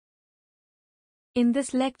In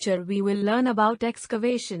this lecture we will learn about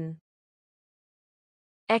excavation.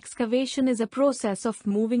 Excavation is a process of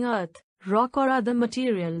moving earth, rock or other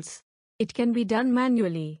materials. It can be done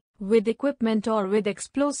manually, with equipment or with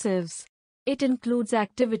explosives. It includes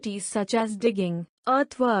activities such as digging,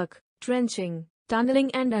 earthwork, trenching,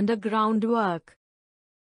 tunneling and underground work.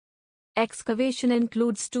 Excavation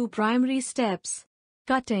includes two primary steps.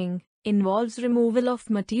 Cutting involves removal of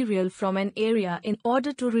material from an area in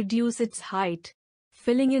order to reduce its height.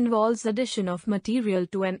 Filling involves addition of material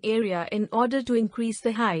to an area in order to increase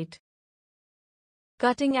the height.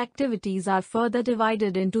 Cutting activities are further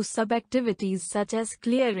divided into sub-activities such as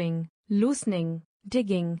clearing, loosening,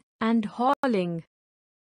 digging, and hauling.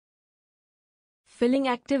 Filling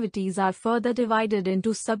activities are further divided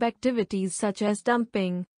into sub-activities such as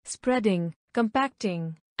dumping, spreading,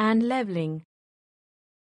 compacting, and leveling.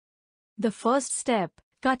 The first step,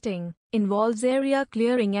 cutting, involves area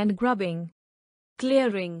clearing and grubbing.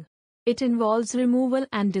 Clearing. It involves removal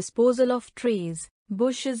and disposal of trees,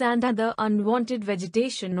 bushes and other unwanted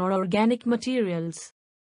vegetation or organic materials.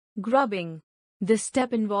 Grubbing. This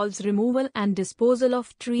step involves removal and disposal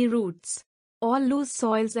of tree roots. All loose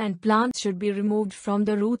soils and plants should be removed from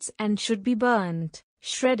the roots and should be burnt,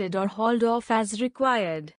 shredded or hauled off as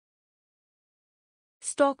required.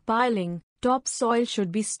 Stockpiling. Topsoil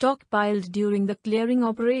should be stockpiled during the clearing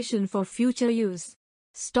operation for future use.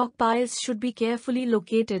 Stockpiles should be carefully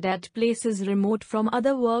located at places remote from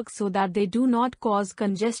other work so that they do not cause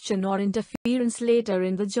congestion or interference later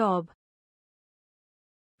in the job.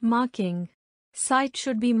 Marking. Site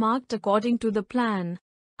should be marked according to the plan.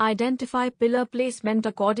 Identify pillar placement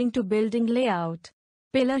according to building layout.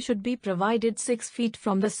 Pillar should be provided 6 feet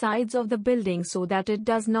from the sides of the building so that it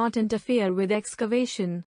does not interfere with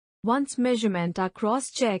excavation. Once measurements are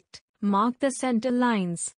cross-checked, mark the center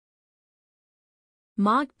lines.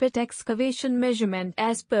 Mark pit excavation measurement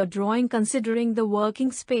as per drawing considering the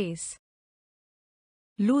working space.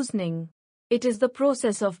 Loosening. It is the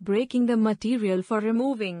process of breaking the material for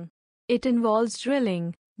removing. It involves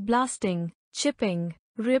drilling, blasting, chipping,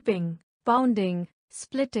 ripping, pounding,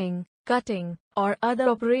 splitting, cutting, or other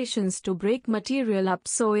operations to break material up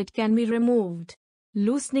so it can be removed.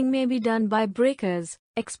 Loosening may be done by breakers,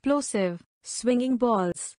 explosive, swinging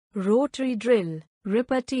balls, rotary drill,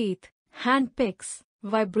 ripper teeth, hand picks,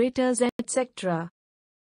 vibrators, etc.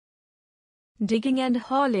 Digging and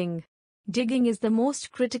hauling. Digging is the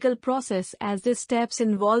most critical process as this step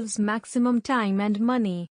involves maximum time and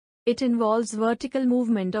money. It involves vertical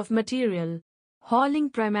movement of material. Hauling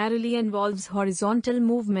primarily involves horizontal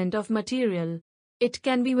movement of material. It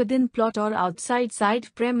can be within plot or outside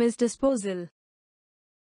site premise disposal.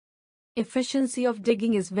 Efficiency of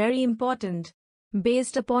digging is very important.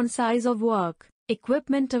 Based upon size of work,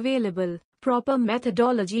 equipment available, proper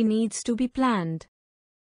methodology needs to be planned.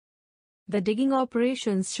 The digging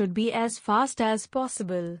operations should be as fast as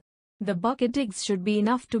possible. The bucket digs should be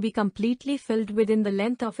enough to be completely filled within the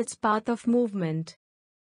length of its path of movement.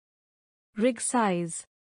 Rig size.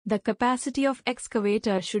 The capacity of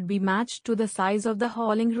excavator should be matched to the size of the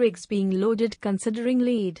hauling rigs being loaded considering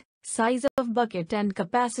lead, size of bucket and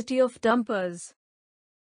capacity of dumpers.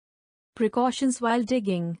 Precautions while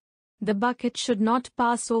digging. The bucket should not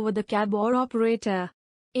pass over the cab or operator.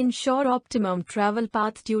 Ensure optimum travel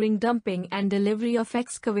path during dumping and delivery of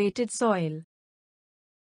excavated soil.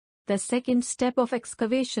 The second step of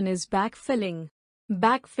excavation is backfilling.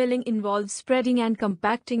 Backfilling involves spreading and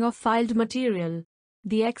compacting of filed material.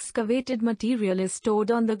 The excavated material is stored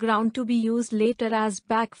on the ground to be used later as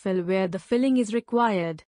backfill where the filling is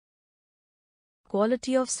required.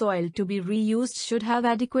 Quality of soil to be reused should have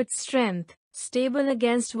adequate strength, stable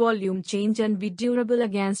against volume change and be durable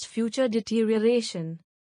against future deterioration.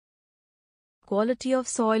 Quality of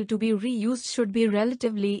soil to be reused should be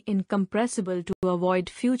relatively incompressible to avoid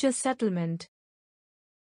future settlement.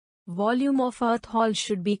 Volume of earth hauled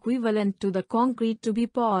should be equivalent to the concrete to be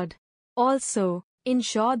poured. Also,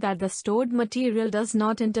 ensure that the stored material does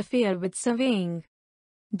not interfere with surveying.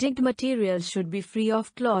 Digged material should be free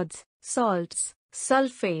of clods, salts,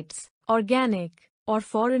 sulfates, organic, or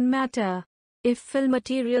foreign matter. If fill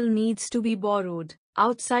material needs to be borrowed,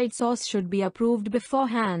 outside source should be approved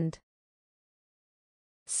beforehand.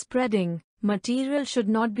 Spreading. Material should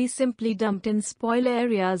not be simply dumped in spoil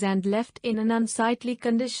areas and left in an unsightly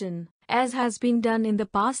condition, as has been done in the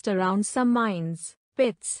past around some mines,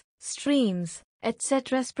 pits, streams,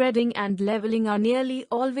 etc. Spreading and leveling are nearly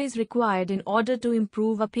always required in order to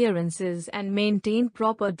improve appearances and maintain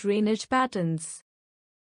proper drainage patterns.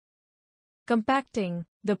 Compacting.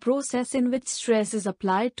 the process in which stress is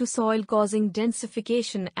applied to soil causing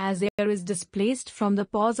densification as air is displaced from the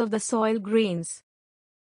pores of the soil grains.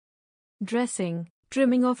 Dressing,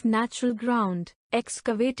 trimming of natural ground,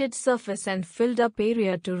 excavated surface and filled up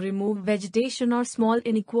area to remove vegetation or small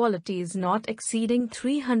inequalities not exceeding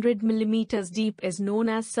 300 mm deep is known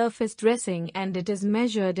as surface dressing, and it is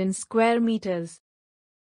measured in square meters.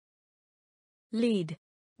 Lead.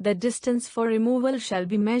 The distance for removal shall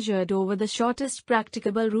be measured over the shortest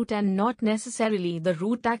practicable route and not necessarily the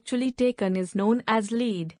route actually taken is known as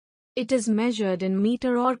lead. It is measured in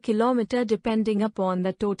meter or kilometer depending upon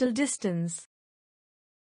the total distance.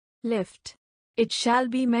 Lift. It shall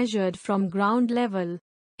be measured from ground level.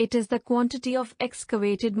 It is the quantity of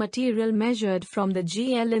excavated material measured from the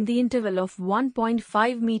GL in the interval of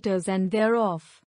 1.5 meters and thereof.